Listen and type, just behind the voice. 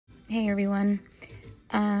Hey everyone,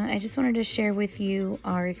 I just wanted to share with you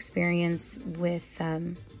our experience with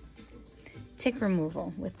tick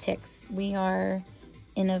removal, with ticks. We are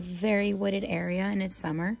in a very wooded area and it's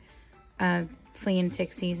summer. Flea and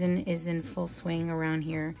tick season is in full swing around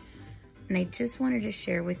here. And I just wanted to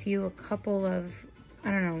share with you a couple of,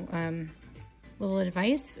 little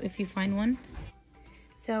advice if you find one.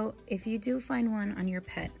 So if you do find one on your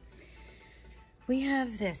pet, we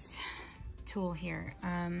have this tool here.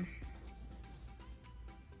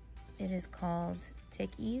 It is called Tick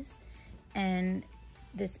Ease, and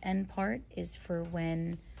this end part is for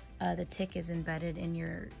when the tick is embedded in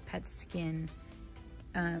your pet's skin,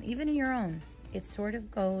 even in your own. It sort of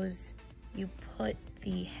goes, you put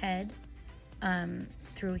the head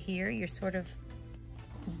through here, you sort of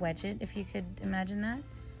wedge it, if you could imagine that,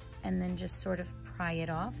 and then just sort of pry it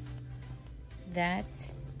off. That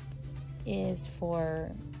is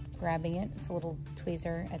for grabbing it. It's a little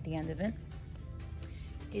tweezer at the end of it.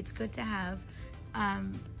 It's good to have.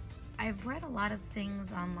 I've read a lot of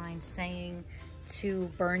things online saying to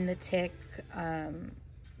burn the tick,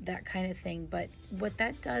 that kind of thing. But what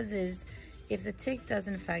that does is, if the tick does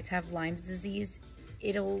in fact have Lyme's disease,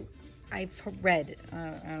 I've read,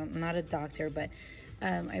 I'm not a doctor, but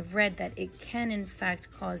I've read that it can in fact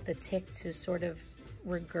cause the tick to sort of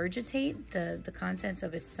regurgitate the contents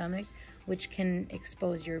of its stomach, which can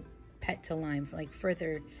expose your pet to Lyme, like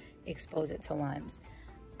further expose it to Lyme's.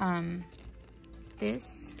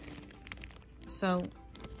 So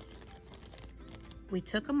we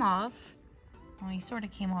took him off. Well, he sort of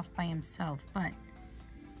came off by himself, but I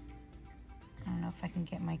don't know if I can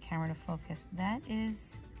get my camera to focus. That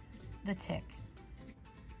is the tick.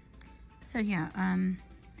 So yeah,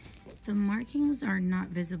 the markings are not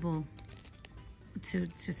visible to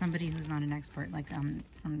somebody who's not an expert. Like I'm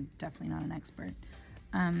definitely not an expert.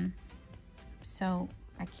 So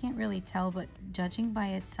I can't really tell, but judging by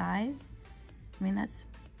its size, I mean, that's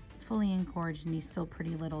fully engorged and he's still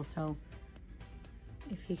pretty little. So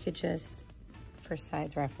if you could just, for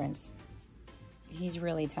size reference, he's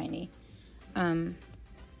really tiny. That's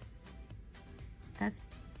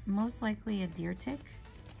most likely a deer tick.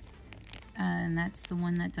 And that's the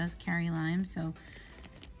one that does carry Lyme. So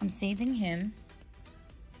I'm saving him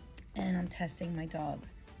and I'm testing my dog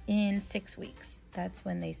in 6 weeks. That's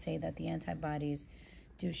when they say that the antibodies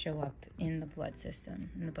do show up in the blood system,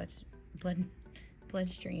 in the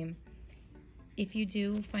bloodstream. If you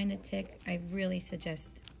do find a tick, I really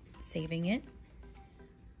suggest saving it.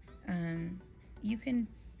 You can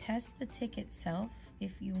test the tick itself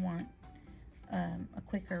if you want a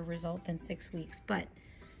quicker result than 6 weeks, but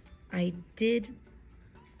I did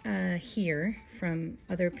hear from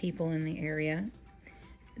other people in the area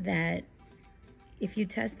that if you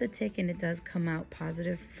test the tick and it does come out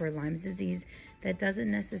positive for Lyme's disease, that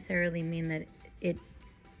doesn't necessarily mean that it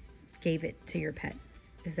gave it to your pet,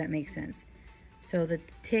 if that makes sense. So the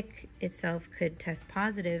tick itself could test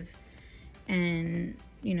positive and,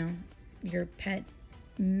 you know, your pet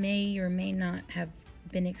may or may not have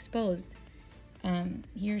been exposed.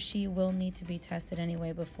 He or she will need to be tested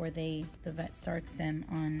anyway before the vet starts them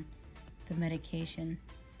on the medication.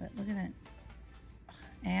 But look at that.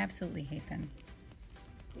 I absolutely hate them.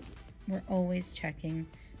 We're always checking.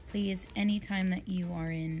 Please, anytime that you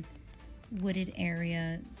are in wooded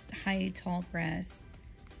area, high, tall grass,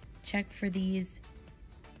 check for these.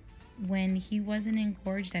 When he wasn't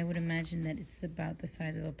engorged, I would imagine that it's about the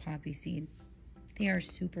size of a poppy seed. They are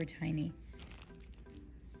super tiny.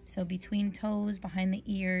 So between toes, behind the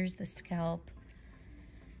ears, the scalp,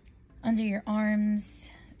 under your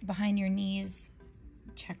arms, behind your knees,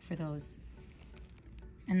 check for those.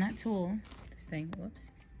 And that tool, this thing,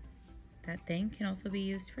 whoops, that thing can also be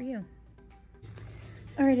used for you.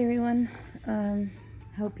 All right, everyone.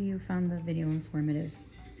 Hope you found the video informative.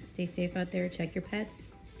 Stay safe out there. Check your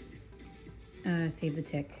pets. Save the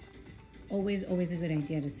tick. Always a good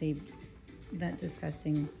idea to save that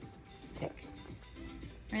disgusting tick.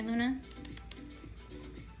 All right, Luna?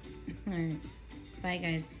 All right. Bye,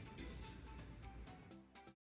 guys.